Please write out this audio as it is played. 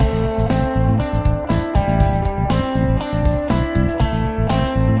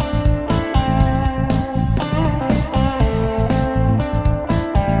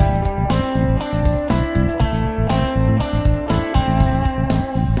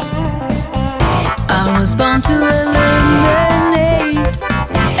born to eliminate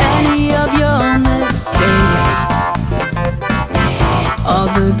any of your mistakes. All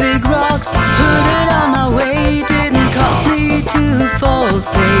the big rocks put it on my way, didn't cost me to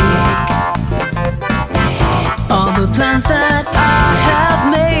forsake. All the plans that I have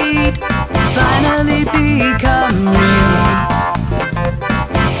made finally become real.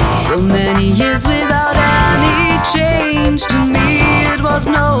 So many years without any change, to me it was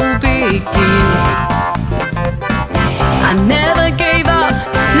no big deal. I never